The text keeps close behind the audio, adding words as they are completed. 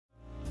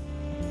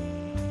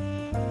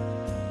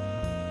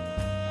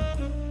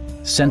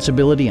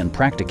sensibility and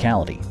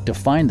practicality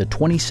define the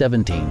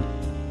 2017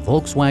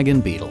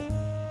 Volkswagen Beetle.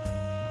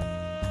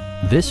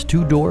 This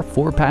two-door,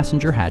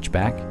 four-passenger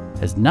hatchback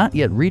has not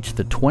yet reached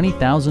the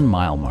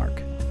 20,000-mile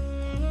mark.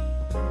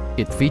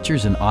 It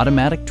features an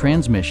automatic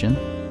transmission,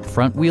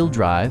 front-wheel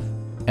drive,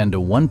 and a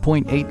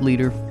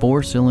 1.8-liter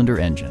four-cylinder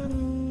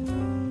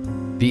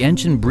engine. The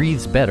engine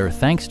breathes better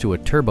thanks to a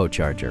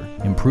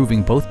turbocharger,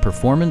 improving both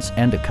performance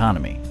and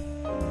economy.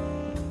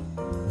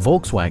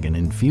 Volkswagen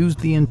infused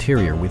the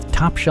interior with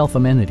top-shelf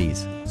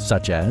amenities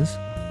such as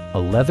a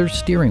leather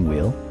steering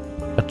wheel,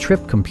 a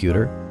trip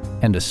computer,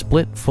 and a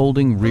split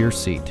folding rear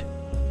seat.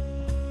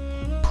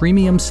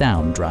 Premium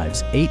sound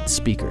drives 8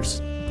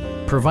 speakers,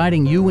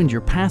 providing you and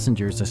your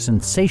passengers a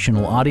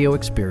sensational audio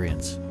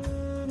experience.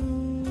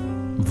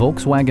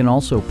 Volkswagen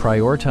also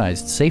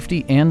prioritized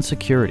safety and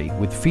security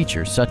with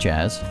features such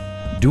as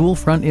dual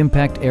front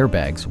impact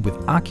airbags with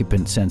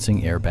occupant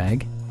sensing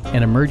airbag,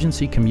 an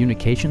emergency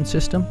communication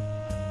system,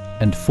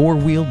 and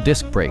 4-wheel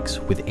disc brakes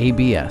with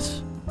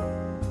ABS.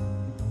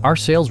 Our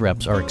sales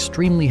reps are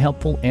extremely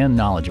helpful and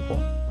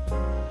knowledgeable.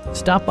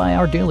 Stop by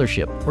our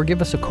dealership or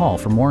give us a call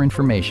for more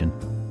information.